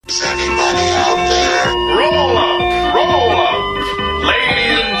Anybody out there? Roll up,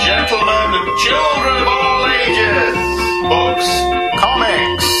 ladies and gentlemen, and children of all ages. Books,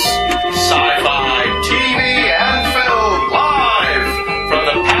 comics, sci-fi, TV, and film, live from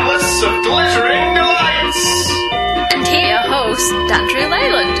the Palace of Glittering Delights. And here your host, Andrew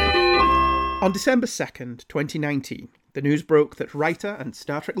Leyland. On December 2nd, 2019, the news broke that writer and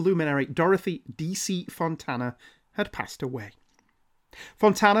Star Trek luminary Dorothy D.C. Fontana had passed away.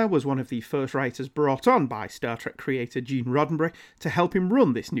 Fontana was one of the first writers brought on by Star Trek creator Gene Roddenberry to help him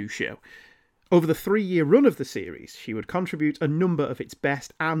run this new show. Over the 3-year run of the series, she would contribute a number of its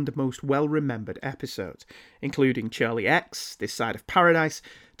best and most well-remembered episodes, including Charlie X, This Side of Paradise,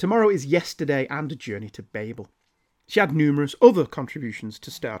 Tomorrow is Yesterday, and Journey to Babel. She had numerous other contributions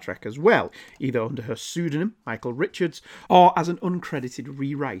to Star Trek as well, either under her pseudonym, Michael Richards, or as an uncredited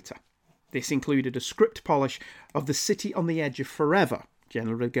rewriter. This included a script polish of The City on the Edge of Forever,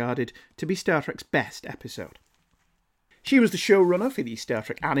 generally regarded to be Star Trek's best episode. She was the showrunner for the Star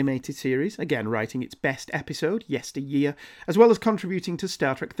Trek animated series, again writing its best episode, Yesteryear, as well as contributing to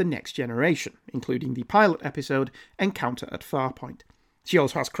Star Trek The Next Generation, including the pilot episode, Encounter at Farpoint. She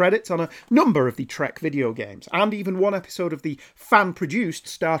also has credits on a number of the Trek video games, and even one episode of the fan-produced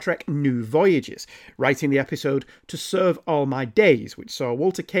Star Trek New Voyages, writing the episode To Serve All My Days, which saw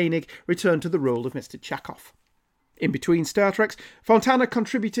Walter Koenig return to the role of Mr. Chekov. In between Star Treks, Fontana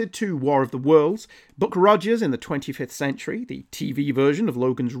contributed to War of the Worlds, Buck Rogers in the 25th Century, the TV version of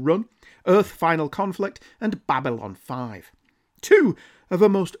Logan's Run, Earth Final Conflict, and Babylon 5. Two of her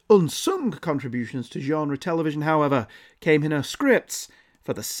most unsung contributions to genre television, however, came in her scripts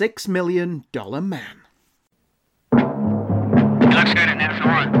for The $6 Million Man. He looks good at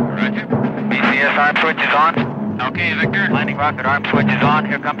NS1. Roger. BCS arm switch is on. Okay, Victor. Landing rocket arm switch is on.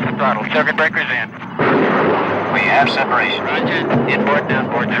 Here comes the throttle. Circuit breaker's in. We have separation. Roger. Inboard and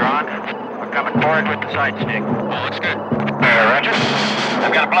outboards are on. We're coming forward with the side stick. Oh, looks good. Roger.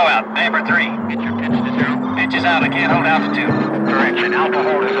 I've got a blowout. Amber 3. Get your pitch to 0. Pitch is out. I can't hold altitude. Correction. Alpha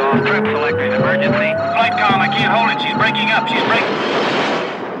hold is off. Trip selectors. Emergency. Flight comm. I can't hold it. She's breaking up. She's breaking...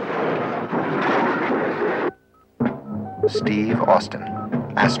 Steve Austin,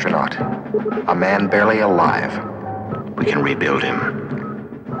 astronaut. A man barely alive. We can rebuild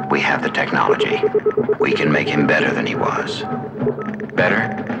him. We have the technology. We can make him better than he was.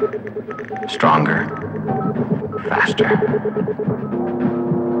 Better, stronger, faster.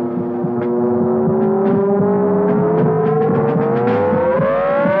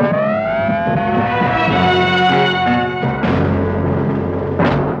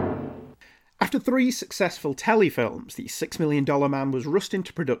 After 3 successful telefilms, The $6 Million Man was rushed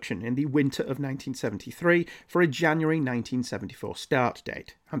into production in the winter of 1973 for a January 1974 start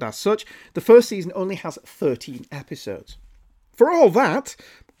date, and as such, the first season only has 13 episodes. For all that,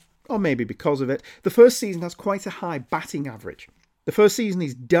 or maybe because of it, the first season has quite a high batting average. The first season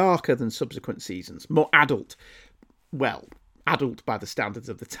is darker than subsequent seasons, more adult. Well, adult by the standards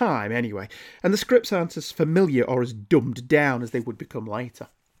of the time, anyway, and the scripts aren't as familiar or as dumbed down as they would become later.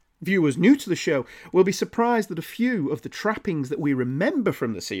 Viewers new to the show will be surprised that a few of the trappings that we remember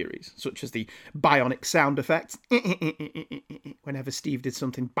from the series, such as the bionic sound effects, whenever Steve did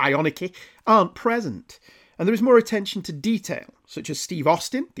something bionic-y, aren't present. And there is more attention to detail, such as Steve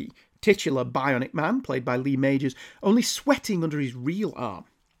Austin, the titular bionic man, played by Lee Majors, only sweating under his real arm.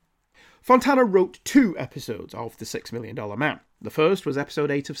 Fontana wrote 2 episodes of The $6 Million Man. The first was episode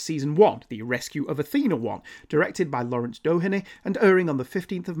 8 of season 1, The Rescue of Athena 1, directed by Lawrence Doheny and airing on the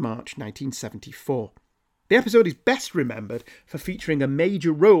 15th of March 1974. The episode is best remembered for featuring a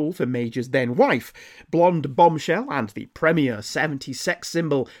major role for Major's then-wife, blonde bombshell and the premier 70s sex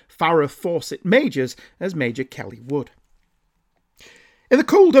symbol Farrah Fawcett Majors as Major Kelly Wood. In the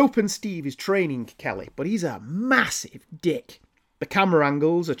cold open, Steve is training Kelly, but he's a massive dick. The camera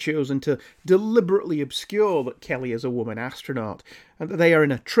angles are chosen to deliberately obscure that Kelly is a woman astronaut, and that they are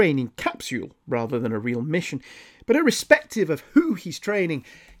in a training capsule rather than a real mission. But irrespective of who he's training,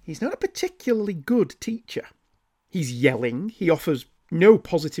 he's not a particularly good teacher. He's yelling, he offers no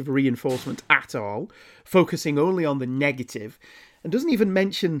positive reinforcement at all, focusing only on the negative, and doesn't even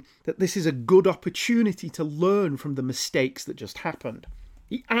mention that this is a good opportunity to learn from the mistakes that just happened.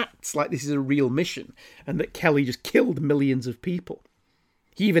 He acts like this is a real mission, and that Kelly just killed millions of people.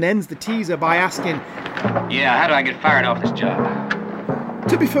 He even ends the teaser by asking, Yeah, how do I get fired off this job?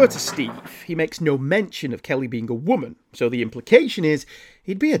 To be fair to Steve, he makes no mention of Kelly being a woman, so the implication is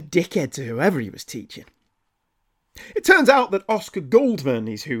he'd be a dickhead to whoever he was teaching. It turns out that Oscar Goldman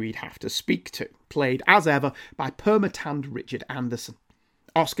is who he'd have to speak to, played as ever by permatanned Richard Anderson.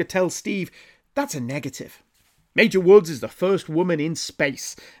 Oscar tells Steve that's a negative. Major Woods is the first woman in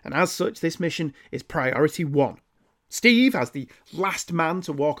space, and as such this mission is priority 1. Steve, as the last man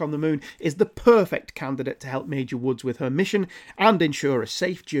to walk on the moon, is the perfect candidate to help Major Woods with her mission and ensure a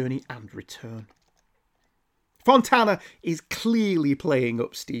safe journey and return. Fontana is clearly playing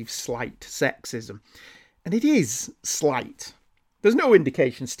up Steve's slight sexism, and it is slight. There's no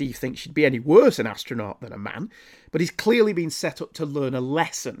indication Steve thinks she'd be any worse an astronaut than a man, but he's clearly been set up to learn a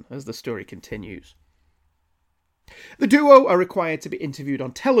lesson as the story continues. The duo are required to be interviewed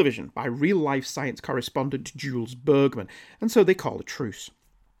on television by real-life science correspondent Jules Bergman, and so they call a truce.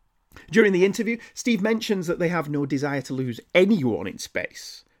 During the interview, Steve mentions that they have no desire to lose anyone in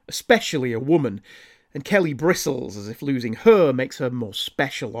space, especially a woman, and Kelly bristles as if losing her makes her more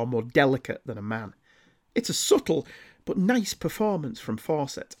special or more delicate than a man. It's a subtle but nice performance from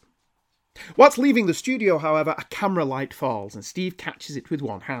Fawcett. Whilst leaving the studio, however, a camera light falls and Steve catches it with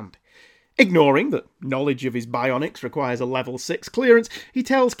one hand. Ignoring that knowledge of his bionics requires a level 6 clearance, he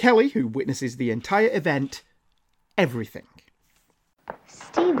tells Kelly, who witnesses the entire event, everything.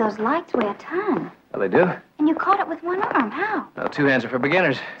 Steve, those lights weigh a ton. Well, they do. And you caught it with one arm. How? Well, 2 hands are for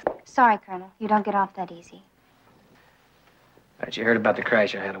beginners. Sorry, Colonel. You don't get off that easy. Right, you heard about the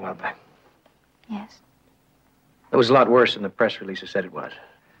crash I had a while back. Yes. It was a lot worse than the press releases said it was.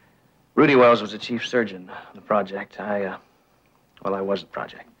 Rudy Wells was the chief surgeon on the project. I was the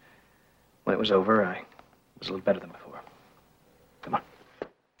project. When it was over, I was a little better than before. Come on.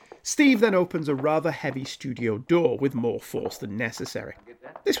 Steve then opens a rather heavy studio door with more force than necessary.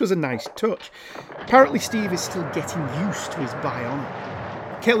 This was a nice touch. Apparently Steve is still getting used to his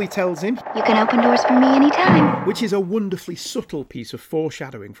bionic. Kelly tells him, You can open doors for me anytime. which is a wonderfully subtle piece of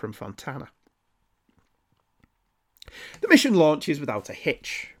foreshadowing from Fontana. The mission launches without a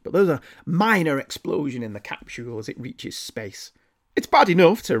hitch, but there's a minor explosion in the capsule as it reaches space. It's bad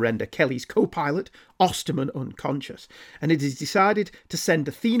enough to render Kelly's co-pilot, Osterman, unconscious, and it is decided to send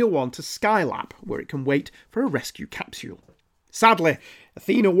Athena-1 to Skylab, where it can wait for a rescue capsule. Sadly,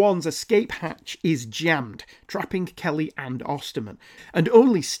 Athena-1's escape hatch is jammed, trapping Kelly and Osterman, and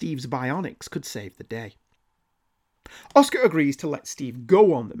only Steve's bionics could save the day. Oscar agrees to let Steve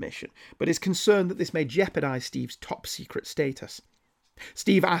go on the mission, but is concerned that this may jeopardise Steve's top-secret status.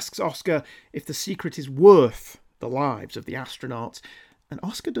 Steve asks Oscar if the secret is worth the lives of the astronauts, and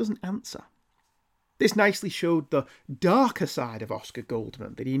Oscar doesn't answer. This nicely showed the darker side of Oscar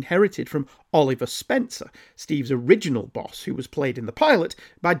Goldman that he inherited from Oliver Spencer, Steve's original boss, who was played in the pilot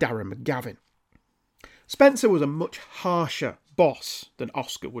by Darren McGavin. Spencer was a much harsher boss than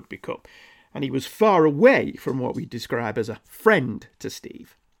Oscar would become, and he was far away from what we describe as a friend to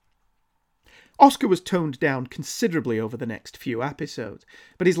Steve. Oscar was toned down considerably over the next few episodes,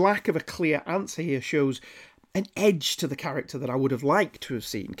 but his lack of a clear answer here shows an edge to the character that I would have liked to have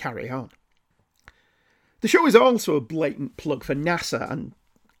seen carry on. The show is also a blatant plug for NASA, and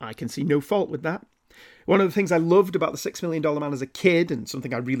I can see no fault with that. One of the things I loved about The $6 Million Man as a kid, and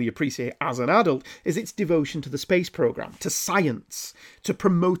something I really appreciate as an adult, is its devotion to the space program, to science, to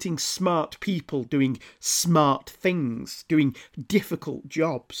promoting smart people doing smart things, doing difficult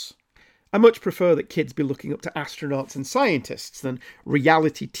jobs. I much prefer that kids be looking up to astronauts and scientists than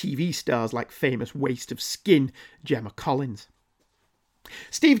reality TV stars like famous waste of skin Gemma Collins.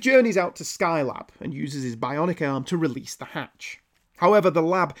 Steve journeys out to Skylab and uses his bionic arm to release the hatch. However, the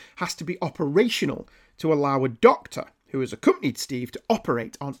lab has to be operational to allow a doctor who has accompanied Steve to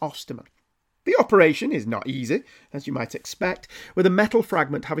operate on Osterman. The operation is not easy, as you might expect, with a metal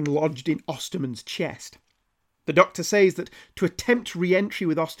fragment having lodged in Osterman's chest. The doctor says that to attempt re-entry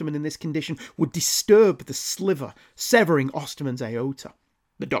with Osterman in this condition would disturb the sliver, severing Osterman's aorta.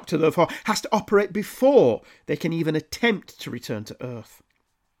 The doctor, therefore, has to operate before they can even attempt to return to Earth.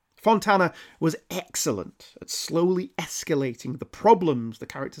 Fontana was excellent at slowly escalating the problems the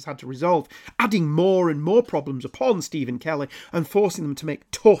characters had to resolve, adding more and more problems upon Steve and Kelly and forcing them to make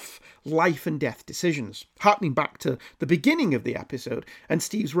tough life-and-death decisions, harkening back to the beginning of the episode and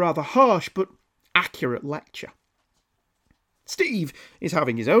Steve's rather harsh but accurate lecture. Steve is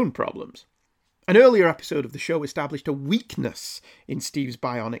having his own problems. An earlier episode of the show established a weakness in Steve's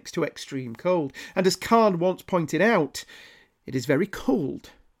bionics to extreme cold, and as Khan once pointed out, it is very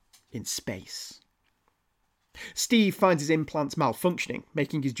cold in space. Steve finds his implants malfunctioning,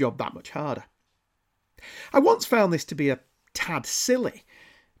 making his job that much harder. I once found this to be a tad silly,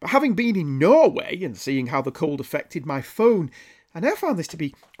 but having been in Norway and seeing how the cold affected my phone, I now found this to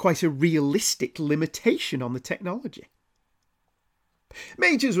be quite a realistic limitation on the technology.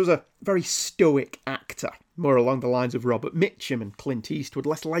 Majors was a very stoic actor, more along the lines of Robert Mitchum and Clint Eastwood,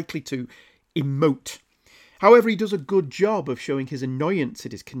 less likely to emote. However, he does a good job of showing his annoyance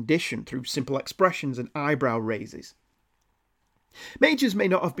at his condition through simple expressions and eyebrow raises. Majors may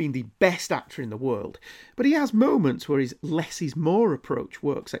not have been the best actor in the world, but he has moments where his less is more approach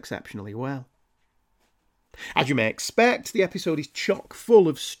works exceptionally well. As you may expect, the episode is chock full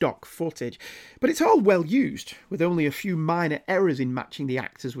of stock footage, but it's all well used, with only a few minor errors in matching the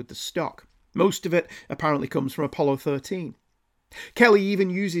actors with the stock. Most of it apparently comes from Apollo 13. Kelly even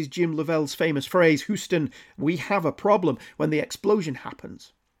uses Jim Lovell's famous phrase, "Houston, we have a problem," when the explosion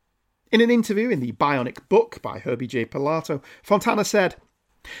happens. In an interview in the Bionic book by Herbie J. Pilato, Fontana said,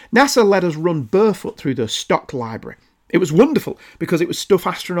 "NASA let us run barefoot through the stock library. It was wonderful because it was stuff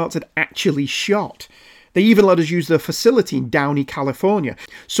astronauts had actually shot. They even let us use their facility in Downey, California,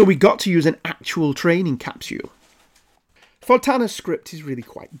 so we got to use an actual training capsule." Fontana's script is really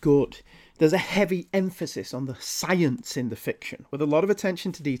quite good. There's a heavy emphasis on the science in the fiction, with a lot of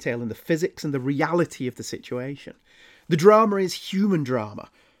attention to detail in the physics and the reality of the situation. The drama is human drama.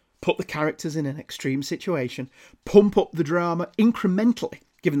 Put the characters in an extreme situation, pump up the drama incrementally,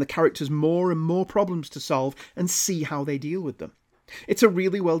 giving the characters more and more problems to solve, and see how they deal with them. It's a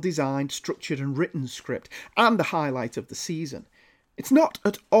really well designed, structured and written script, and the highlight of the season. It's not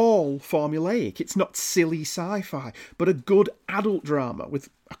at all formulaic, it's not silly sci-fi, but a good adult drama with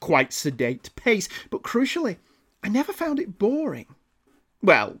a quite sedate pace, but crucially, I never found it boring.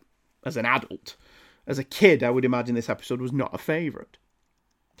 Well, as an adult. As a kid, I would imagine this episode was not a favourite.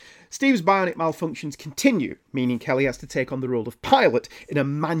 Steve's bionic malfunctions continue, meaning Kelly has to take on the role of pilot in a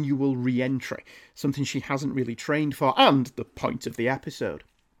manual re-entry, something she hasn't really trained for, and the point of the episode.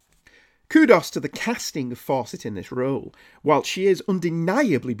 Kudos to the casting of Fawcett in this role. While she is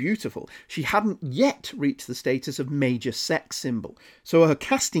undeniably beautiful, she hadn't yet reached the status of major sex symbol, so her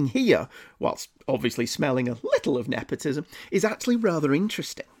casting here, whilst obviously smelling a little of nepotism, is actually rather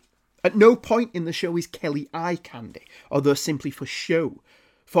interesting. At no point in the show is Kelly eye candy, although simply for show.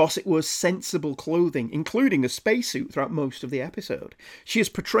 Fawcett wears sensible clothing, including a spacesuit, throughout most of the episode. She is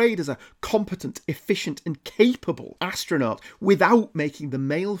portrayed as a competent, efficient and capable astronaut without making the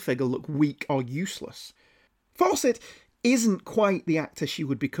male figure look weak or useless. Fawcett isn't quite the actor she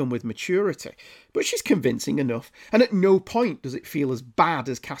would become with maturity, but she's convincing enough, and at no point does it feel as bad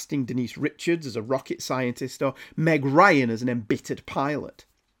as casting Denise Richards as a rocket scientist or Meg Ryan as an embittered pilot.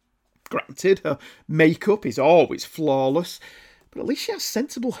 Granted, her makeup is always flawless, but at least she has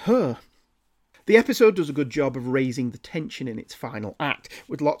sensible hair. The episode does a good job of raising the tension in its final act,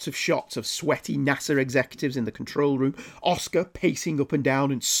 with lots of shots of sweaty NASA executives in the control room, Oscar pacing up and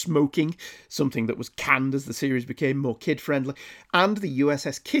down and smoking, something that was canned as the series became more kid-friendly, and the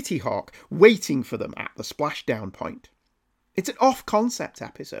USS Kitty Hawk waiting for them at the splashdown point. It's an off-concept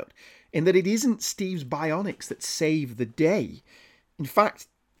episode, in that it isn't Steve's bionics that save the day. In fact,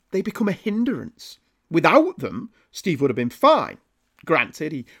 they become a hindrance. Without them, Steve would have been fine.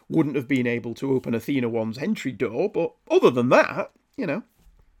 Granted, he wouldn't have been able to open Athena 1's entry door, but other than that, The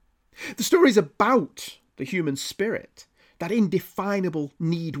story's about the human spirit, that indefinable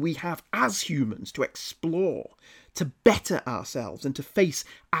need we have as humans to explore, to better ourselves and to face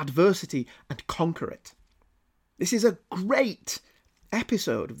adversity and conquer it. This is a great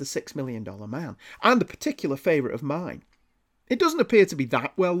episode of The $6 Million Man, and a particular favourite of mine. It doesn't appear to be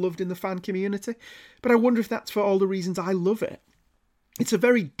that well loved in the fan community, but I wonder if that's for all the reasons I love it. It's a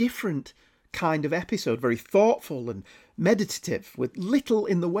very different kind of episode, very thoughtful and meditative, with little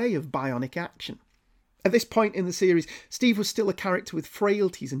in the way of bionic action. At this point in the series, Steve was still a character with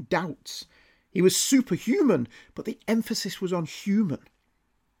frailties and doubts. He was superhuman, but the emphasis was on human.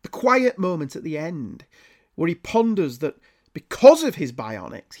 The quiet moment at the end, where he ponders that because of his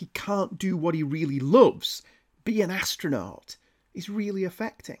bionics, he can't do what he really loves, be an astronaut, is really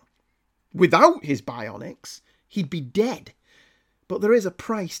affecting. Without his bionics, he'd be dead. But there is a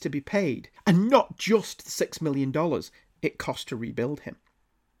price to be paid, and not just the $6 million it cost to rebuild him.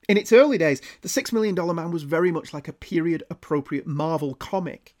 In its early days, the $6 Million Man was very much like a period-appropriate Marvel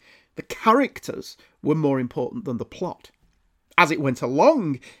comic. The characters were more important than the plot. As it went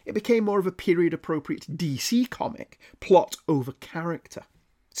along, it became more of a period-appropriate DC comic, plot over character.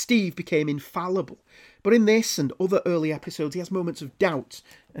 Steve became infallible, but in this and other early episodes he has moments of doubt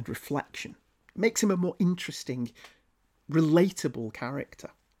and reflection. It makes him a more interesting, relatable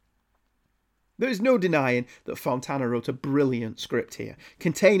character. There is no denying that Fontana wrote a brilliant script here,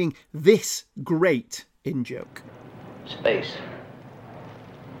 containing this great in-joke. Space.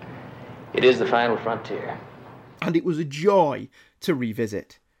 It is the final frontier. And it was a joy to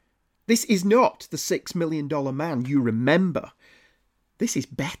revisit. This is not the $6 Million Man you remember. This is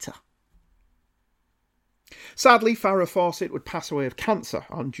better. Sadly, Farrah Fawcett would pass away of cancer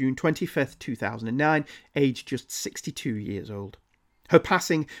on June 25th, 2009, aged just 62 years old. Her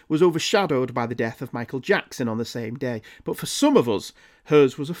passing was overshadowed by the death of Michael Jackson on the same day, but for some of us,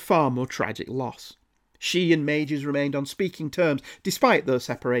 hers was a far more tragic loss. She and Majors remained on speaking terms despite their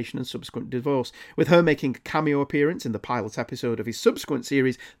separation and subsequent divorce, with her making a cameo appearance in the pilot episode of his subsequent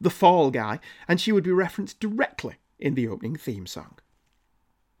series, The Fall Guy, and she would be referenced directly in the opening theme song.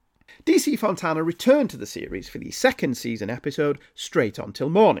 DC Fontana returned to the series for the second season episode, Straight On Till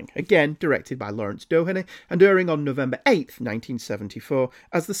Morning, again directed by Lawrence Doheny and airing on November 8th, 1974,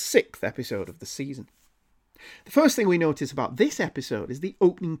 as the sixth episode of the season. The first thing we notice about this episode is the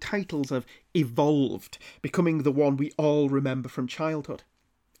opening titles of Evolved, becoming the one we all remember from childhood.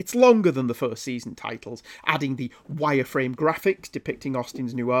 It's longer than the first season titles, adding the wireframe graphics depicting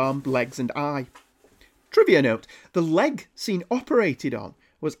Austin's new arm, legs and eye. Trivia note, the leg scene operated on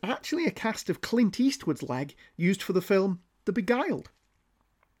was actually a cast of Clint Eastwood's leg used for the film The Beguiled.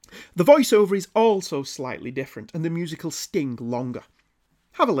 The voiceover is also slightly different and the musical sting longer.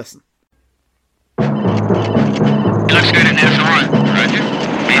 Have a listen. Looks good in S1. Roger.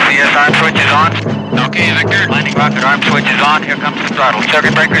 BCS arm switch is on. Okay, Victor. Landing rocket arm switch is on. Here comes the throttle.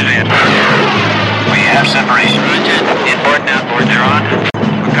 Circuit breakers in. We have separation. Roger. Inboard and outboards are on.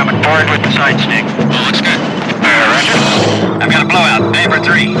 We're coming forward with the side stick. Oh, looks good. Roger. I've got a blowout. Neighbor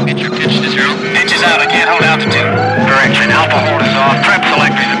 3. Get your pitch to 0. Pitch is out. I can't hold altitude. Correction. Alpha hold is off. Prep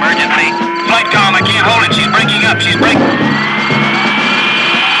selector is emergency. Flight comm. I can't hold it. She's breaking up. She's breaking.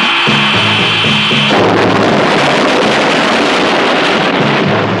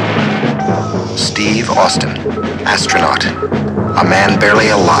 Steve Austin, astronaut. A man barely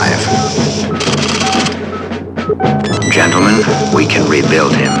alive. Gentlemen, we can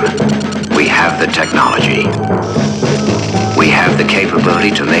rebuild him. We have the technology. We have the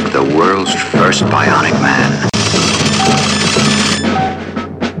capability to make the world's first bionic man.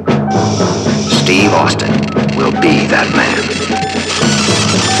 Steve Austin will be that man.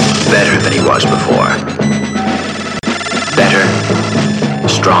 Better than he was before. Better,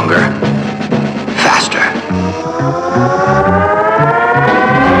 stronger, faster.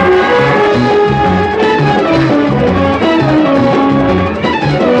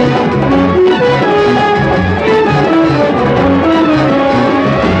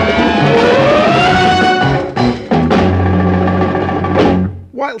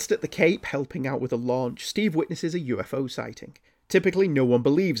 Whilst at the Cape helping out with a launch, Steve witnesses a UFO sighting. Typically, no one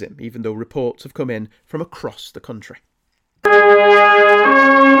believes him, even though reports have come in from across the country.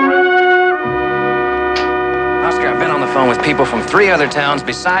 Oscar, I've been on the phone with people from 3 other towns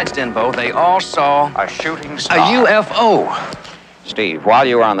besides Denbo. They all saw A shooting star. a UFO. Steve, while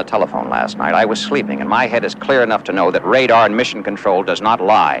you were on the telephone last night, I was sleeping, and my head is clear enough to know that radar and mission control does not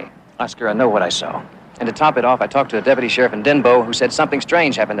lie. Oscar, I know what I saw. And to top it off, I talked to a deputy sheriff in Denbo who said something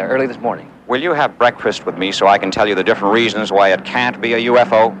strange happened there early this morning. Will you have breakfast with me so I can tell you the different reasons why it can't be a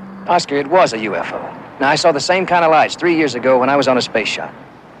UFO? Oscar, it was a UFO. Now, I saw the same kind of lights 3 years ago when I was on a space shot.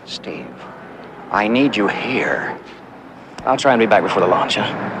 Steve, I need you here. I'll try and be back before the launch,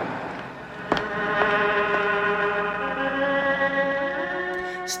 huh?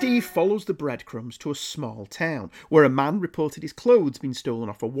 Steve follows the breadcrumbs to a small town, where a man reported his clothes being stolen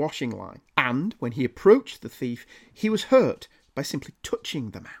off a washing line, and when he approached the thief, he was hurt by simply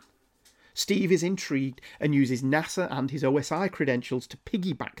touching the man. Steve is intrigued and uses NASA and his OSI credentials to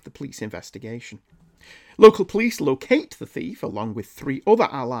piggyback the police investigation. Local police locate the thief along with 3 other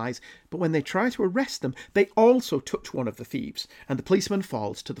allies, but when they try to arrest them, they also touch one of the thieves, and the policeman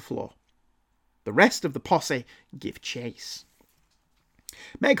falls to the floor. The rest of the posse give chase.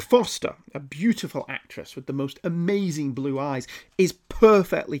 Meg Foster, a beautiful actress with the most amazing blue eyes, is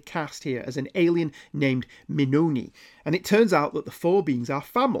perfectly cast here as an alien named Minoni, and it turns out that the 4 beings are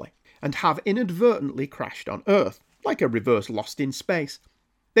family and have inadvertently crashed on Earth, like a reverse Lost in Space.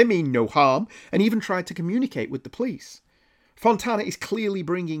 They mean no harm and even tried to communicate with the police. Fontana is clearly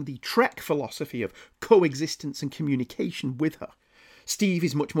bringing the Trek philosophy of coexistence and communication with her. Steve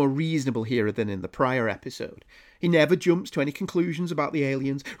is much more reasonable here than in the prior episode. He never jumps to any conclusions about the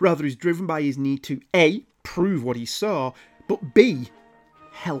aliens, rather is driven by his need to A, prove what he saw, but B,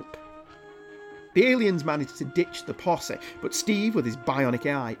 help. The aliens manage to ditch the posse, but Steve, with his bionic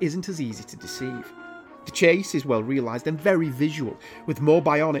eye, isn't as easy to deceive. The chase is well realised and very visual, with more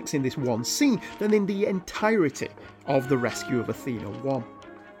bionics in this one scene than in the entirety of the rescue of Athena 1.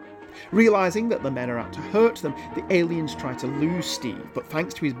 Realising that the men are out to hurt them, the aliens try to lose Steve, but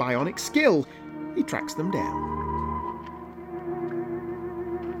thanks to his bionic skill, he tracks them down.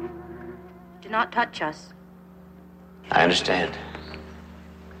 Do not touch us. I understand.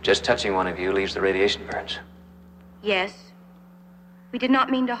 Just touching one of you leaves the radiation burns. Yes. We did not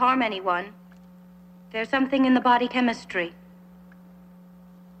mean to harm anyone. There's something in the body chemistry.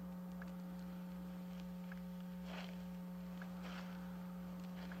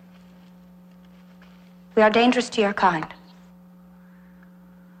 We are dangerous to your kind.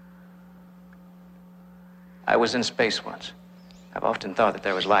 I was in space once. I've often thought that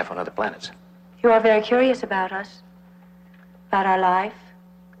there was life on other planets. You are very curious about us. About our life,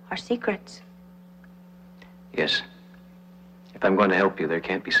 our secrets. Yes. If I'm going to help you, there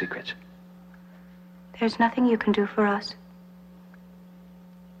can't be secrets. There's nothing you can do for us.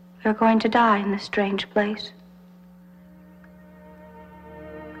 We're going to die in this strange place.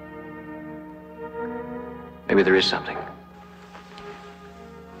 Maybe there is something.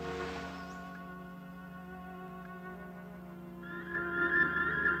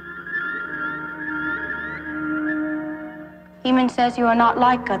 Heman says you are not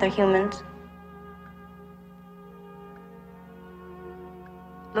like other humans.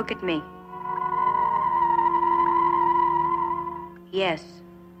 Look at me. Yes.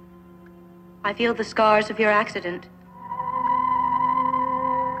 I feel the scars of your accident.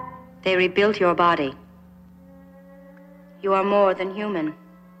 They rebuilt your body. You are more than human.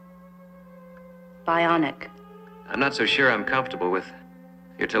 Bionic. I'm not so sure I'm comfortable with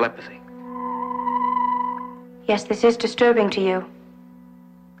your telepathy. Yes, this is disturbing to you.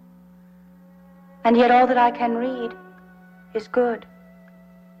 And yet all that I can read is good.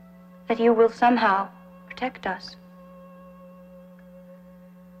 That you will somehow protect us.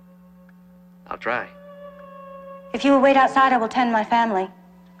 I'll try. If you will wait outside, I will tend my family.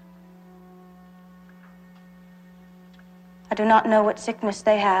 I do not know what sickness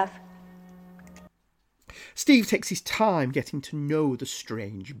they have. Steve takes his time getting to know the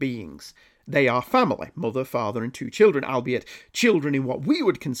strange beings. They are family, mother, father and 2 children, albeit children in what we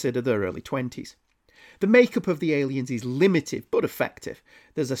would consider their early 20s. The makeup of the aliens is limited but effective.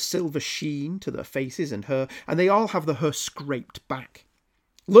 There's a silver sheen to their faces and hair, and they all have the hair scraped back.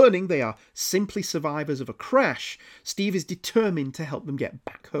 Learning they are simply survivors of a crash, Steve is determined to help them get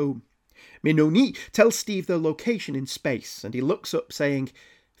back home. Minoni tells Steve their location in space, and he looks up saying,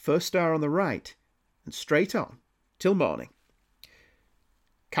 "First star on the right, and straight on, till morning."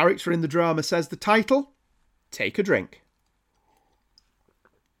 Character in the drama says the title, "Take a drink."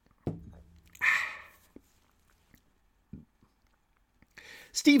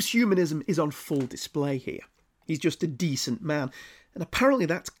 Steve's humanism is on full display here. He's just a decent man, and apparently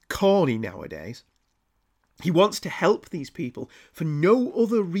that's corny nowadays. He wants to help these people for no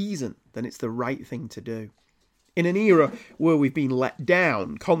other reason than it's the right thing to do. In an era where we've been let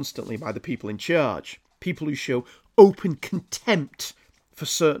down constantly by the people in charge, people who show open contempt for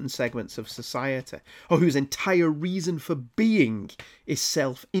certain segments of society, or whose entire reason for being is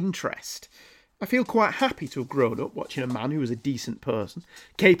self-interest, I feel quite happy to have grown up watching a man who was a decent person,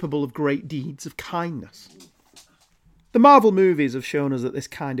 capable of great deeds of kindness. The Marvel movies have shown us that this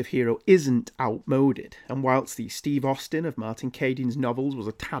kind of hero isn't outmoded, and whilst the Steve Austin of Martin Cadine's novels was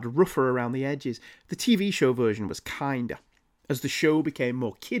a tad rougher around the edges, the TV show version was kinder. As the show became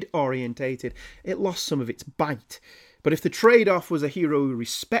more kid-orientated, it lost some of its bite. But if the trade-off was a hero who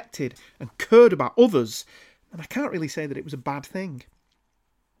respected and cared about others, then I can't really say that it was a bad thing.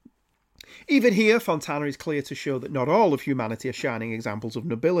 Even here, Fontana is clear to show that not all of humanity are shining examples of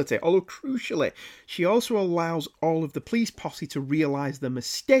nobility, although crucially, she also allows all of the police posse to realise their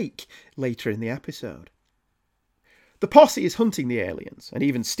mistake later in the episode. The posse is hunting the aliens, and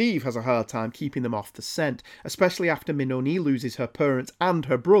even Steve has a hard time keeping them off the scent, especially after Minoni loses her parents and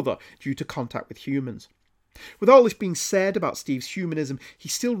her brother due to contact with humans. With all this being said about Steve's humanism,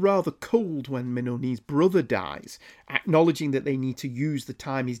 he's still rather cold when Minoni's brother dies, acknowledging that they need to use the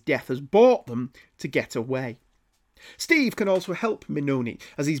time his death has bought them to get away. Steve can also help Minoni,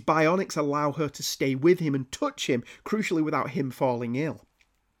 as his bionics allow her to stay with him and touch him, crucially without him falling ill.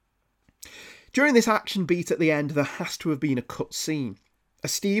 During this action beat at the end, there has to have been a cut scene.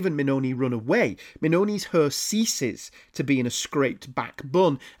 As Steve and Minoni run away, Minoni's hair ceases to be in a scraped back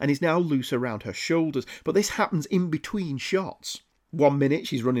bun and is now loose around her shoulders, but this happens in between shots. 1 minute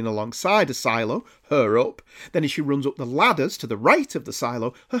she's running alongside a silo, hair up, then as she runs up the ladders to the right of the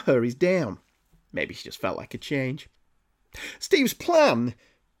silo, her hair is down. Maybe she just felt like a change. Steve's plan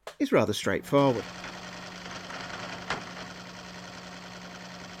is rather straightforward.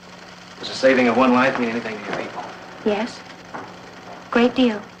 Does the saving of one life mean anything to you people? Yes. Great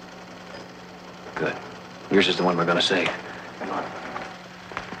deal. Good. Yours is the one we're going to save. Come on.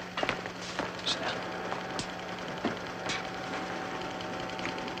 What's that?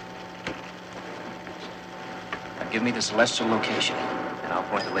 Now give me the celestial location, and and I'll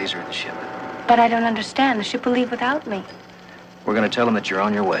point the laser at the ship. But I don't understand. The ship will leave without me. We're going to tell them that you're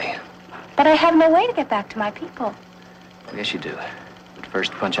on your way. But I have no way to get back to my people. Yes, you do. But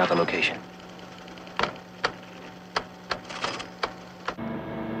first, punch out the location.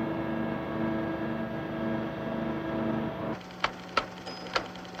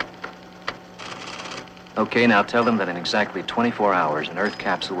 Okay, now tell them that in exactly 24 hours, an Earth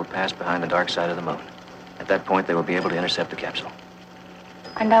capsule will pass behind the dark side of the moon. At that point, they will be able to intercept the capsule.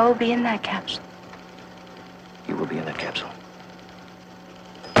 And I will be in that capsule. You will be in that capsule.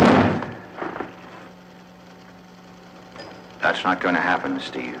 That's not going to happen,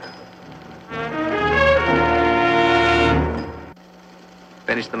 Steve.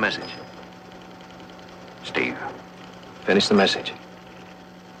 Finish the message. Steve. Finish the message.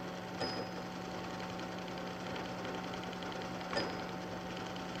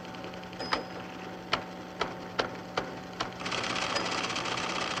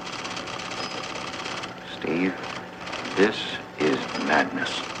 Steve, this is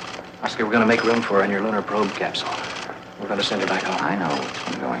madness. Oscar, we're going to make room for her in your lunar probe capsule. We're going to send her back home. I know what's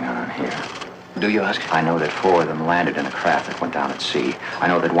been going on here. Do you, Oscar? I know that 4 of them landed in a craft that went down at sea. I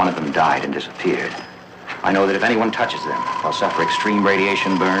know that 1 of them died and disappeared. I know that if anyone touches them, they'll suffer extreme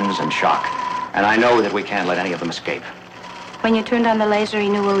radiation burns and shock. And I know that we can't let any of them escape. When you turned on the laser, he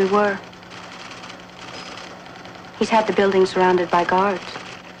knew where we were. He's had the building surrounded by guards.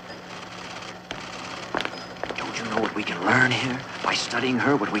 Don't you know what we can learn here? By studying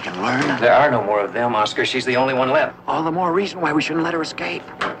her, what we can learn? There are no more of them, Oscar. She's the only one left. All the more reason why we shouldn't let her escape.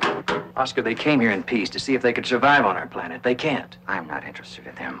 Oscar, they came here in peace to see if they could survive on our planet. They can't. I'm not interested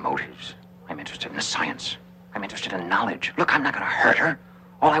in their motives. I'm interested in the science. I'm interested in knowledge. Look, I'm not going to hurt her.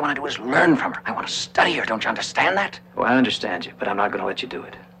 All I want to do is learn from her. I want to study her. Don't you understand that? Well, I understand you, but I'm not going to let you do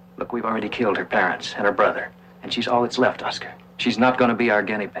it. Look, we've already killed her parents and her brother, and she's all that's left, Oscar. She's not going to be our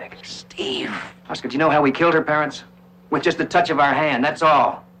guinea pig. Steve. Oscar, do you know how we killed her parents? With just the touch of our hand, that's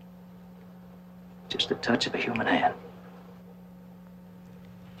all. Just the touch of a human hand.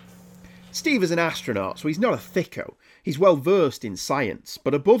 Steve is an astronaut, so he's not a thicko. He's well versed in science,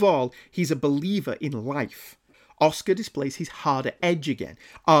 but above all, he's a believer in life. Oscar displays his harder edge again,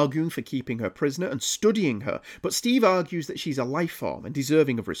 arguing for keeping her prisoner and studying her, but Steve argues that she's a life form and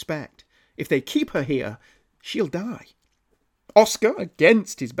deserving of respect. If they keep her here, she'll die. Oscar,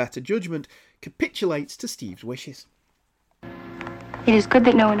 against his better judgment, capitulates to Steve's wishes. It is good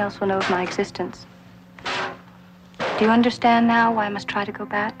that no one else will know of my existence. Do you understand now why I must try to go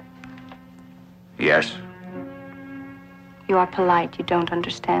back? Yes. You are polite. You don't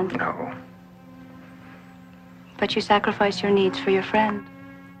understand. No. But you sacrifice your needs for your friend.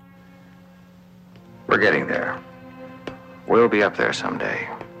 We're getting there. We'll be up there someday.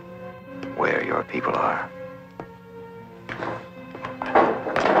 Where your people are.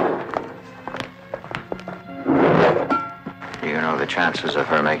 You know the chances of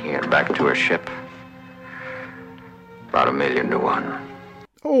her making it back to her ship? About 1,000,000 to 1.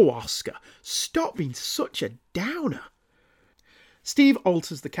 Oh, Oscar, stop being such a downer. Steve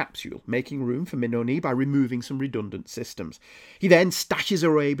alters the capsule, making room for Minoni by removing some redundant systems. He then stashes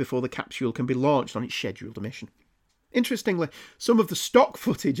away before the capsule can be launched on its scheduled mission. Interestingly, some of the stock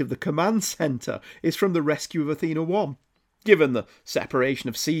footage of the command centre is from the rescue of Athena 1. Given the separation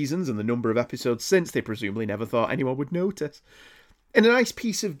of seasons and the number of episodes since, they presumably never thought anyone would notice. In a nice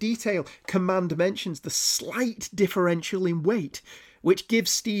piece of detail, Command mentions the slight differential in weight, which gives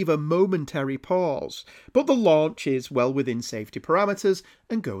Steve a momentary pause, but the launch is well within safety parameters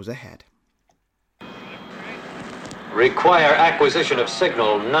and goes ahead. Require acquisition of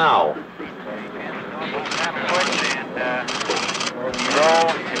signal now.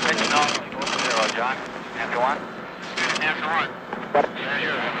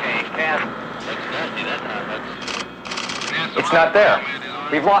 It's not there.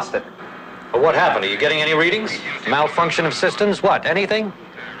 We've lost it. Well, what happened? Are you getting any readings? Malfunction of systems? What? Anything?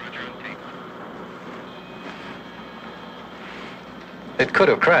 It could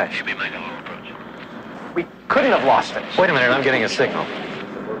have crashed. We couldn't have lost it. Wait a minute, I'm getting a signal.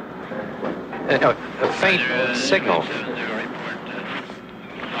 A faint signal.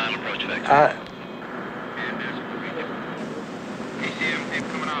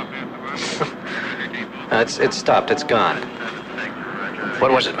 It's stopped. It's gone.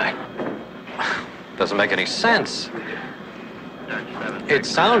 What was it, Mac? Doesn't make any sense. It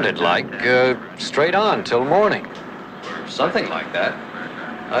sounded like straight on till morning. Something like that.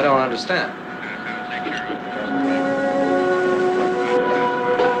 I don't understand.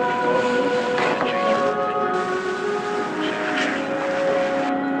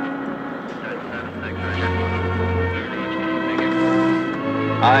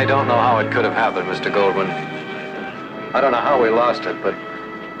 I don't know how it could have happened, Mr. Goldwyn. I don't know how we lost it, but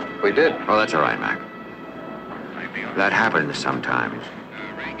we did. Oh, that's all right, Mac. That happens sometimes.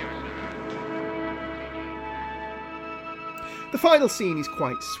 The final scene is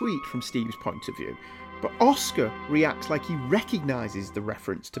quite sweet from Steve's point of view, but Oscar reacts like he recognises the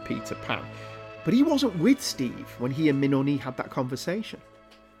reference to Peter Pan, but he wasn't with Steve when he and Minoni had that conversation.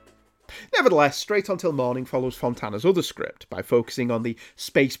 Nevertheless, Straight On Till Morning follows Fontana's other script by focusing on the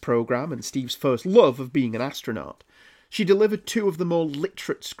space programme and Steve's first love of being an astronaut. She delivered two of the more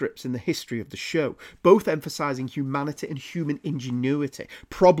literate scripts in the history of the show, both emphasising humanity and human ingenuity,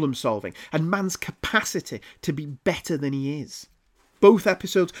 problem solving, and man's capacity to be better than he is. Both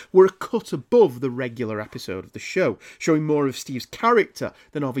episodes were a cut above the regular episode of the show, showing more of Steve's character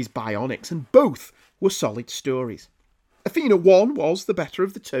than of his bionics, and both were solid stories. Athena 1 was the better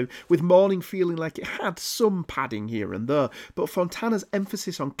of the two, with Morning feeling like it had some padding here and there, but Fontana's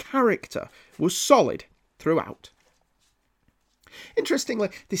emphasis on character was solid throughout. Interestingly,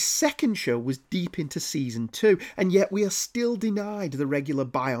 this second show was deep into season 2, and yet we are still denied the regular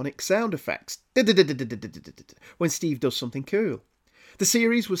bionic sound effects when Steve does something cool. The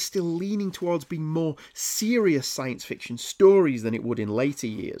series was still leaning towards being more serious science fiction stories than it would in later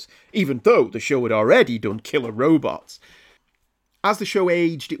years, even though the show had already done killer robots. As the show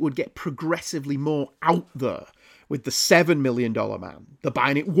aged, it would get progressively more out there, with the $7 Million Man, the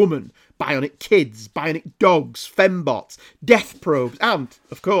Bionic Woman, Bionic Kids, Bionic Dogs, Fembots, Death Probes, and,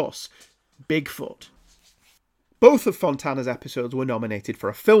 of course, Bigfoot. Both of Fontana's episodes were nominated for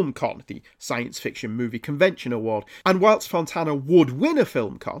a FilmCon, the Science Fiction Movie Convention Award, and whilst Fontana would win a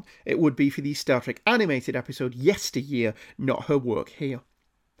FilmCon, it would be for the Star Trek animated episode Yesteryear, not her work here.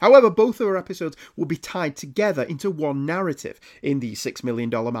 However, both of her episodes would be tied together into one narrative in the $6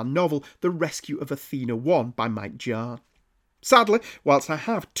 Million Man novel, The Rescue of Athena 1 by Mike Jahn. Sadly, whilst I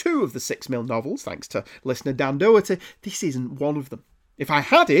have two of the 6 Mil novels, thanks to listener Dan Doherty, this isn't one of them. If I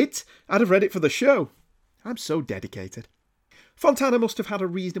had it, I'd have read it for the show. I'm so dedicated. Fontana must have had a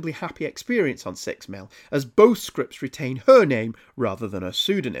reasonably happy experience on 6 Mil, as both scripts retain her name rather than her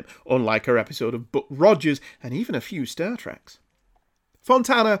pseudonym, unlike her episode of Buck Rogers and even a few Star Treks.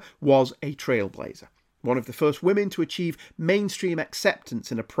 Fontana was a trailblazer, one of the first women to achieve mainstream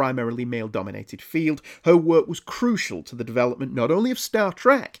acceptance in a primarily male-dominated field. Her work was crucial to the development not only of Star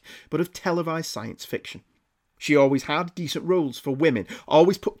Trek, but of televised science fiction. She always had decent roles for women,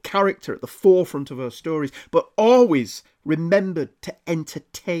 always put character at the forefront of her stories, but always remembered to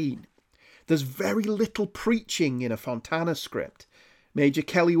entertain. There's very little preaching in a Fontana script. Major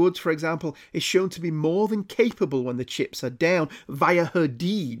Kelly Woods, for example, is shown to be more than capable when the chips are down via her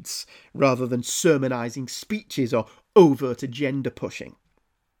deeds, rather than sermonising speeches or overt agenda pushing.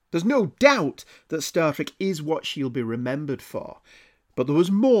 There's no doubt that Star Trek is what she'll be remembered for, but there was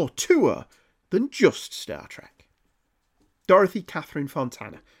more to her than just Star Trek. Dorothy Catherine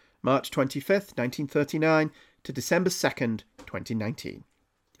Fontana, March 25th, 1939 to December 2nd, 2019.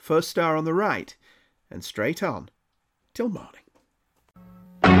 First star on the right, and straight on till morning.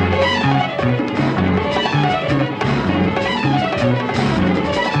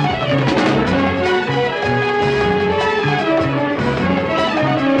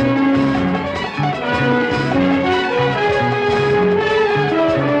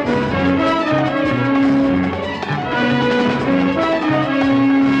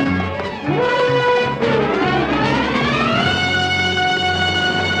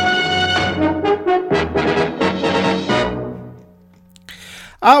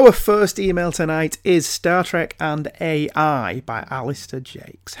 Our first email tonight is Star Trek and AI by Alistair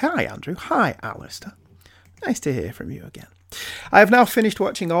Jakes. Hi Andrew. Hi Alistair. Nice to hear from you again. I have now finished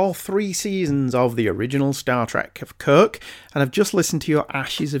watching all 3 seasons of the original Star Trek of Kirk, and I've just listened to your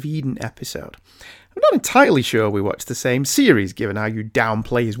Ashes of Eden episode. I'm not entirely sure we watched the same series, given how you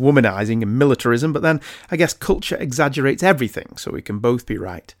downplay his womanizing and militarism, but then I guess culture exaggerates everything, so we can both be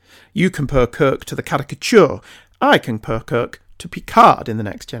right. You compare Kirk to the caricature, I compare Kirk to Picard in The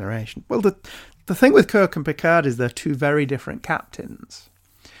Next Generation. Well, the thing with Kirk and Picard is they're two very different captains.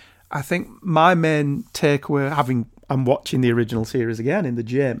 I think my main takeaway, I'm watching the original series again in the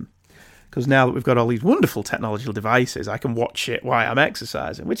gym, because now that we've got all these wonderful technological devices, I can watch it while I'm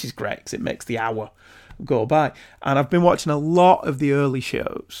exercising, which is great because it makes the hour go by. And I've been watching a lot of the early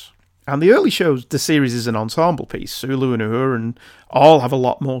shows. And the early shows, the series is an ensemble piece. Sulu and Uhura and all have a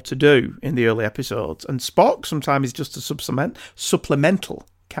lot more to do in the early episodes. And Spock sometimes is just a supplemental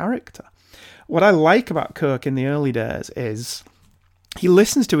character. What I like about Kirk in the early days is he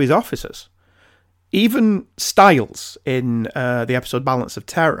listens to his officers. Even Styles in the episode Balance of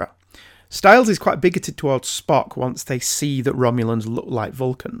Terror Styles is quite bigoted towards Spock once they see that Romulans look like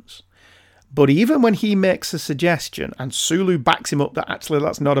Vulcans. But even when he makes a suggestion and Sulu backs him up that actually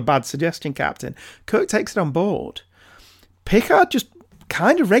that's not a bad suggestion, Captain, Kirk takes it on board. Picard just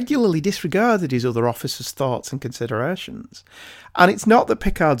kind of regularly disregarded his other officers' thoughts and considerations. And it's not that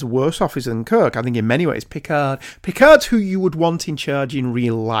Picard's a worse officer than Kirk. I think in many ways Picard's who you would want in charge in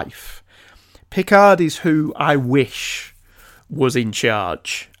real life. Picard is who I wish was in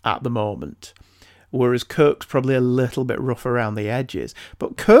charge at the moment. Whereas Kirk's probably a little bit rough around the edges.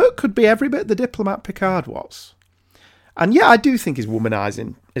 But Kirk could be every bit the diplomat Picard was. And yeah, I do think his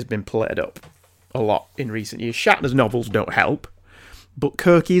womanising has been played up a lot in recent years. Shatner's novels don't help. But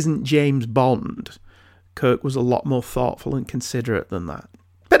Kirk isn't James Bond. Kirk was a lot more thoughtful and considerate than that.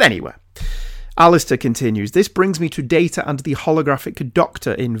 But anyway, Alistair continues, this brings me to Data and the holographic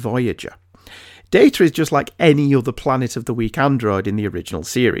Doctor in Voyager. Data is just like any other Planet of the Week android in the original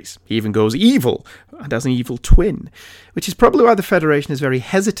series. He even goes evil and has an evil twin, which is probably why the Federation is very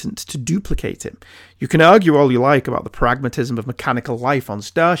hesitant to duplicate him. You can argue all you like about the pragmatism of mechanical life on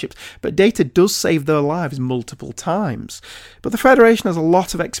starships, but Data does save their lives multiple times. But the Federation has a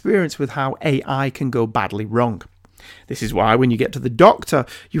lot of experience with how AI can go badly wrong. This is why when you get to the Doctor,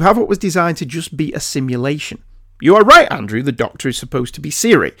 you have what was designed to just be a simulation. You are right, Andrew, the Doctor is supposed to be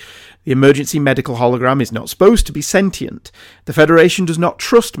Siri. The emergency medical hologram is not supposed to be sentient. The Federation does not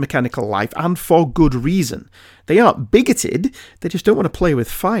trust mechanical life, and for good reason. They aren't bigoted, they just don't want to play with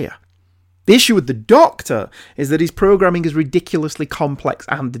fire. The issue with the Doctor is that his programming is ridiculously complex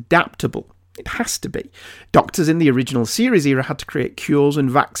and adaptable. It has to be. Doctors in the original series era had to create cures and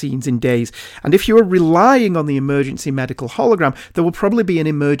vaccines in days, and if you are relying on the emergency medical hologram, there will probably be an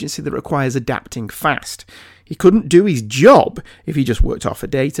emergency that requires adapting fast. He couldn't do his job if he just worked off a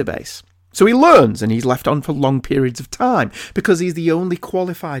database. So he learns, and he's left on for long periods of time, because he's the only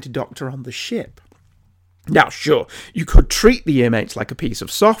qualified doctor on the ship. Now, sure, you could treat the EMH like a piece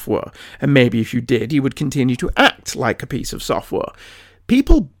of software, and maybe if you did, he would continue to act like a piece of software.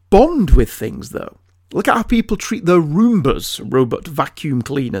 People bond with things, though. Look at how people treat their Roombas, robot vacuum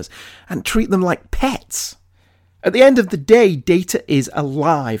cleaners, and treat them like pets. At the end of the day, Data is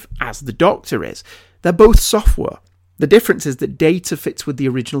alive, as the Doctor is. They're both software. The difference is that Data fits with the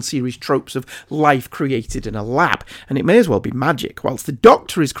original series tropes of life created in a lab, and it may as well be magic, whilst the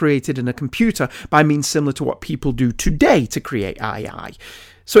Doctor is created in a computer by means similar to what people do today to create AI.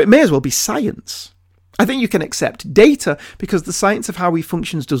 So it may as well be science. I think you can accept Data because the science of how he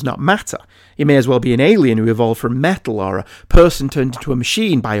functions does not matter. He may as well be an alien who evolved from metal, or a person turned into a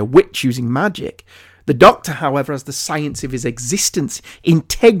machine by a witch using magic. The Doctor, however, has the science of his existence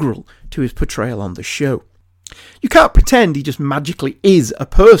integral to his portrayal on the show. You can't pretend he just magically is a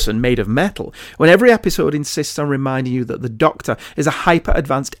person made of metal, when every episode insists on reminding you that the Doctor is a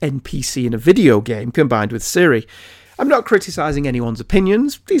hyper-advanced NPC in a video game combined with Siri. I'm not criticising anyone's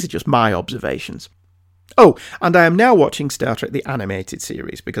opinions, these are just my observations. Oh, and I am now watching Star Trek the Animated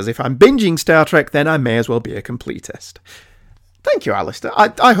Series, because if I'm binging Star Trek, then I may as well be a completist. Thank you, Alistair.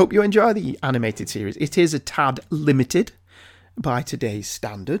 I hope you enjoy the animated series. It is a tad limited by today's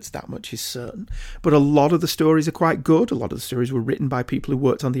standards, that much is certain. But a lot of the stories are quite good. A lot of the stories were written by people who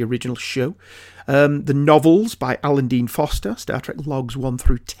worked on the original show. The novels by Alan Dean Foster, Star Trek Logs 1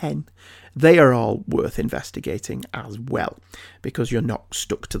 through 10, they are all worth investigating as well, because you're not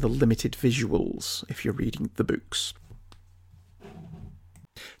stuck to the limited visuals if you're reading the books.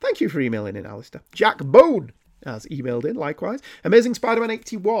 Thank you for emailing in, Alistair. Jack Bone has emailed in, likewise. Amazing Spider-Man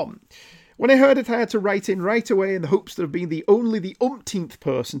 81. When I heard it, I had to write in right away in the hopes of being the umpteenth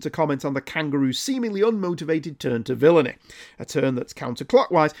person to comment on the kangaroo's seemingly unmotivated turn to villainy. A turn that's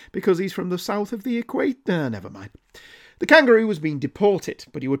counterclockwise because he's from the south of the equator. Never mind. The kangaroo was being deported,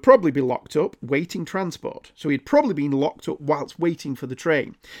 but he would probably be locked up, waiting transport. So he'd probably been locked up whilst waiting for the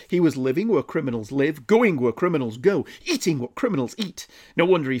train. He was living where criminals live, going where criminals go, eating what criminals eat. No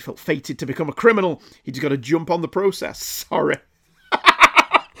wonder he felt fated to become a criminal. He'd got to jump on the process. Sorry.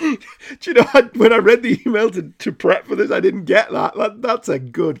 Do you know, when I read the email to prep for this, I didn't get that. That's a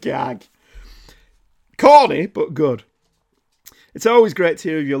good gag. Corny, but good. It's always great to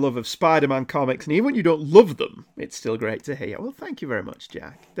hear your love of Spider-Man comics, and even when you don't love them, it's still great to hear. Well, thank you very much,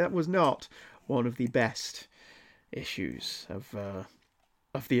 Jack. That was not one of the best issues of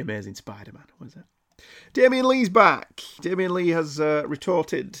The Amazing Spider-Man, was it? Damien Lee's back. Damien Lee has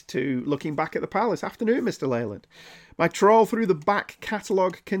retorted to looking back at the palace. Afternoon, Mr. Leyland. My trawl through the back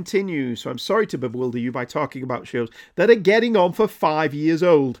catalogue continues, so I'm sorry to bewilder you by talking about shows that are getting on for 5 years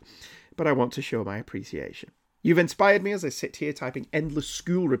old, but I want to show my appreciation. You've inspired me as I sit here typing endless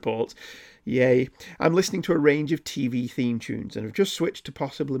school reports. Yay. I'm listening to a range of TV theme tunes and have just switched to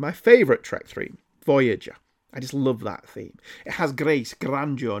possibly my favourite Trek theme, Voyager. I just love that theme. It has grace,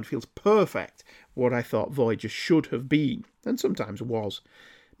 grandeur, and feels perfect for what I thought Voyager should have been, and sometimes was.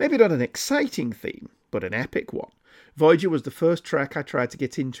 Maybe not an exciting theme, but an epic one. Voyager was the first Trek I tried to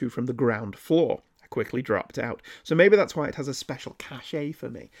get into from the ground floor. I quickly dropped out, so maybe that's why it has a special cachet for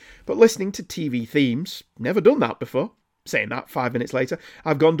me. But listening to TV themes, never done that before. Saying that, 5 minutes later,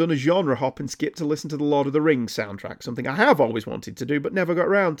 I've done a genre hop and skipped to listen to the Lord of the Rings soundtrack, something I have always wanted to do but never got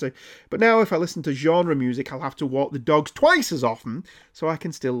around to. But now if I listen to genre music, I'll have to walk the dogs twice as often, so I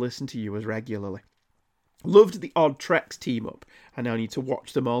can still listen to you as regularly. Loved the odd Treks team up. I now need to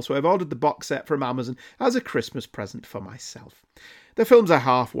watch them all, so I've ordered the box set from Amazon as a Christmas present for myself. They're films I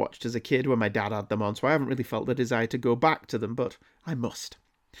half watched as a kid when my dad had them on, so I haven't really felt the desire to go back to them, but I must.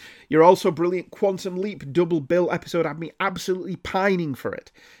 Your also brilliant Quantum Leap double bill episode had me absolutely pining for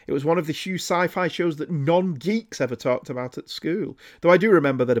it. It was one of the few sci-fi shows that non-geeks ever talked about at school, though I do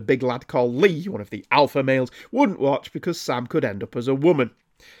remember that a big lad called Lee, one of the alpha males, wouldn't watch because Sam could end up as a woman.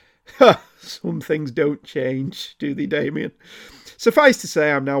 Some things don't change, do they, Damien? Suffice to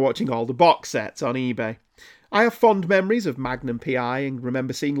say, I'm now watching all the box sets on eBay. I have fond memories of Magnum P.I. and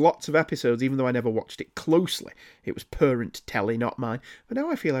remember seeing lots of episodes even though I never watched it closely. It was parent telly, not mine, but now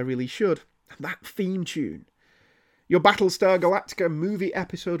I feel I really should. And that theme tune. Your Battlestar Galactica movie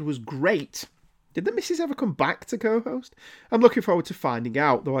episode was great. Did the missus ever come back to co-host? I'm looking forward to finding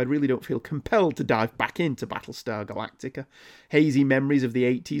out, though I really don't feel compelled to dive back into Battlestar Galactica. Hazy memories of the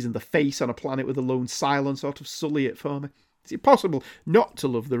 80s and the face on a planet with a lone Cylon sort of sully it for me. Is it possible not to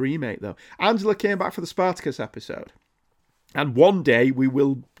love the remake, though? Angela came back for the Spartacus episode. And one day we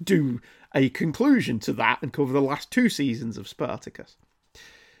will do a conclusion to that and cover the last 2 seasons of Spartacus.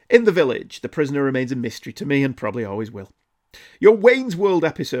 In the Village, the prisoner remains a mystery to me and probably always will. Your Wayne's World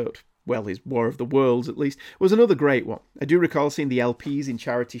episode, well, his War of the Worlds at least, was another great one. I do recall seeing the LPs in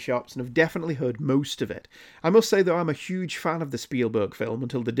charity shops and have definitely heard most of it. I must say, though, I'm a huge fan of the Spielberg film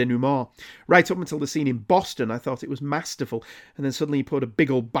until the denouement. Right up until the scene in Boston, I thought it was masterful, and then suddenly he poured a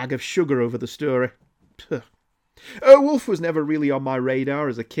big old bag of sugar over the story. Wolf was never really on my radar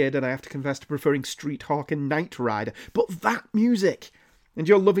as a kid, and I have to confess to preferring Street Hawk and Knight Rider. But that music! And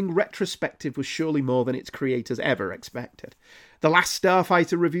your loving retrospective was surely more than its creators ever expected. The last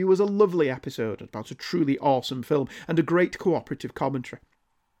Starfighter review was a lovely episode about a truly awesome film and a great cooperative commentary.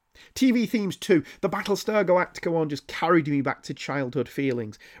 TV themes too. The Battlestar Galactica one just carried me back to childhood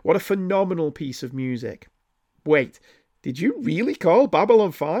feelings. What a phenomenal piece of music. Wait, did you really call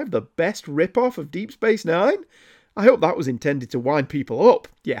Babylon 5 the best rip-off of Deep Space Nine? I hope that was intended to wind people up.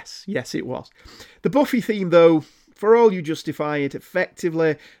 Yes, it was. The Buffy theme, though, for all you justify it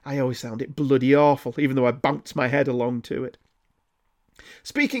effectively, I always found it bloody awful, even though I bounced my head along to it.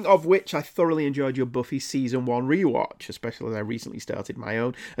 Speaking of which, I thoroughly enjoyed your Buffy Season 1 rewatch, especially as I recently started my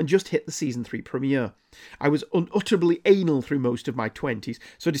own, and just hit the Season 3 premiere. I was unutterably anal through most of my 20s,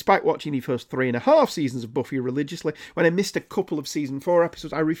 so despite watching the first 3.5 seasons of Buffy religiously, when I missed a couple of Season 4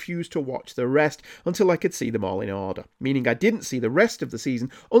 episodes, I refused to watch the rest until I could see them all in order, meaning I didn't see the rest of the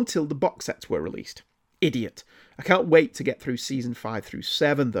season until the box sets were released. Idiot. I can't wait to get through Season 5 through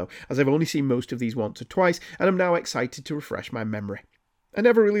 7, though, as I've only seen most of these once or twice, and I'm now excited to refresh my memory. I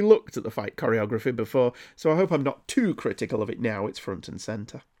never really looked at the fight choreography before, so I hope I'm not too critical of it now it's front and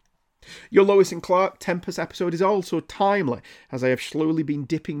centre. Your Lois and Clark Tempest episode is also timely, as I have slowly been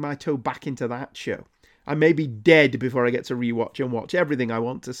dipping my toe back into that show. I may be dead before I get to rewatch and watch everything I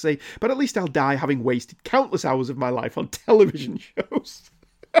want to see, but at least I'll die having wasted countless hours of my life on television shows.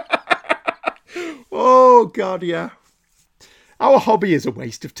 Oh, God, yeah. Our hobby is a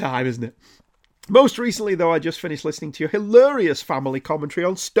waste of time, isn't it? Most recently, though, I just finished listening to your hilarious family commentary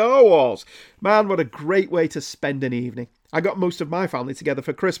on Star Wars. Man, what a great way to spend an evening. I got most of my family together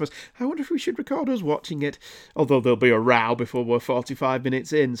for Christmas. I wonder if we should record us watching it, although there'll be a row before we're 45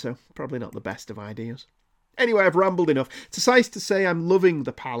 minutes in, so probably not the best of ideas. Anyway, I've rambled enough. Suffice to say I'm loving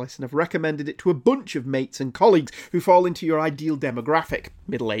The Palace and have recommended it to a bunch of mates and colleagues who fall into your ideal demographic,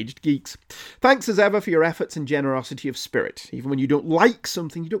 middle-aged geeks. Thanks as ever for your efforts and generosity of spirit. Even when you don't like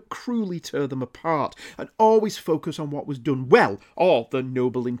something, you don't cruelly tear them apart, and always focus on what was done well, or the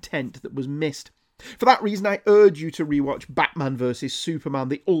noble intent that was missed. For that reason, I urge you to rewatch Batman vs Superman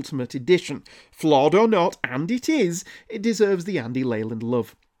The Ultimate Edition. Flawed or not, and it is, it deserves the Andy Leyland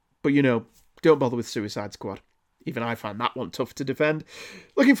love. But you know, don't bother with Suicide Squad. Even I find that one tough to defend.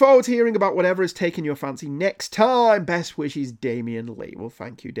 Looking forward to hearing about whatever has taken your fancy next time. Best wishes, Damien Lee. Well,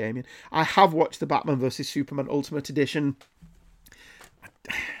 thank you, Damien. I have watched the Batman vs Superman Ultimate Edition.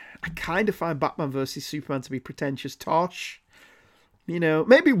 I kind of find Batman vs. Superman to be pretentious tosh. You know,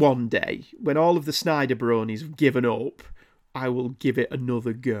 maybe one day, when all of the Snyder bronies have given up, I will give it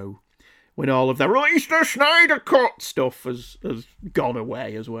another go. When all of the release the Snyder Cut stuff has gone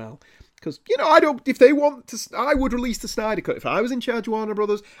away as well. Because, you know, if they want to, I would release the Snyder Cut. If I was in charge of Warner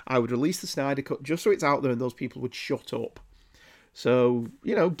Brothers, I would release the Snyder Cut just so it's out there and those people would shut up. So,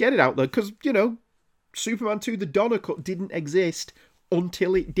 you know, get it out there. Because, you know, Superman 2, the Donner Cut didn't exist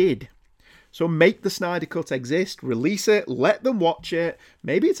until it did. So make the Snyder Cut exist, release it, let them watch it.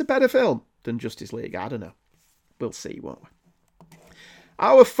 Maybe it's a better film than Justice League. I don't know. We'll see, won't we?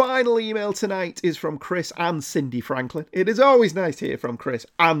 Our final email tonight is from Chris and Cindy Franklin. It is always nice to hear from Chris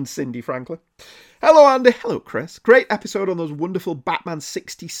and Cindy Franklin. Hello, Andy. Hello, Chris. Great episode on those wonderful Batman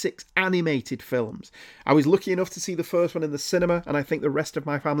 66 animated films. I was lucky enough to see the first one in the cinema, and I think the rest of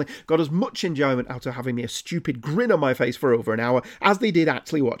my family got as much enjoyment out of having me a stupid grin on my face for over an hour as they did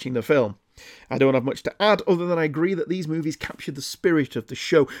actually watching the film. I don't have much to add other than I agree that these movies captured the spirit of the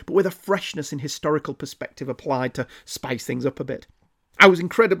show, but with a freshness and historical perspective applied to spice things up a bit. I was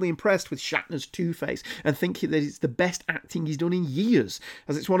incredibly impressed with Shatner's Two-Face and think that it's the best acting he's done in years,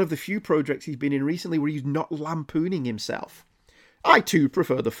 as it's one of the few projects he's been in recently where he's not lampooning himself. I too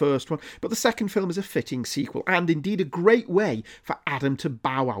prefer the first one, but the second film is a fitting sequel and indeed a great way for Adam to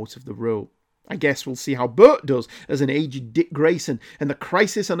bow out of the role. I guess we'll see how Burt does as an aged Dick Grayson in the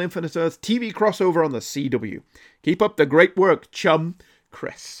Crisis on Infinite Earth TV crossover on the CW. Keep up the great work, chum.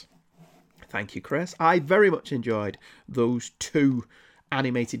 Chris. Thank you, Chris. I very much enjoyed those two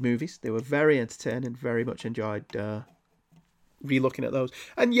animated movies. They were very entertaining, very much enjoyed re-looking at those.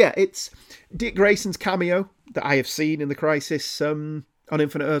 And yeah, it's Dick Grayson's cameo that I have seen in the Crisis on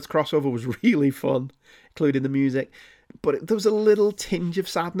Infinite Earths crossover was really fun, including the music. But there was a little tinge of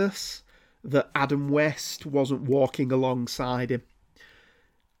sadness that Adam West wasn't walking alongside him.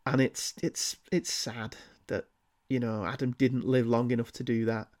 And it's sad that, you know, Adam didn't live long enough to do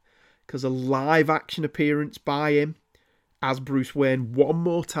that. Because a live action appearance by him as Bruce Wayne one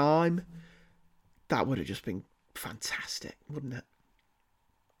more time, that would have just been fantastic, wouldn't it?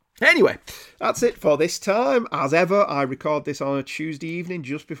 Anyway, that's it for this time. As ever, I record this on a Tuesday evening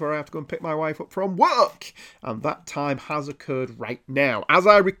just before I have to go and pick my wife up from work. And that time has occurred right now. As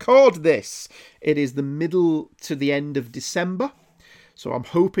I record this, it is the middle to the end of December. So I'm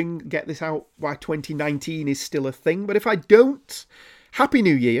hoping to get this out by 2019 is still a thing. But if I don't, Happy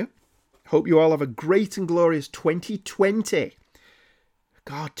New Year. Hope you all have a great and glorious 2020.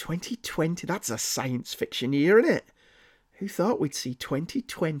 God, 2020, that's a science fiction year, isn't it? Who thought we'd see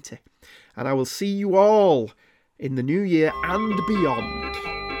 2020? And I will see you all in the new year and beyond.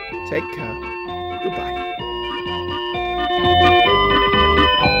 Take care. Goodbye.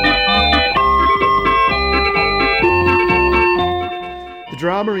 The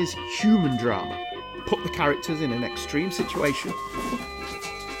drama is human drama. Put the characters in an extreme situation.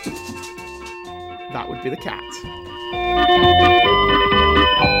 That would be the cat.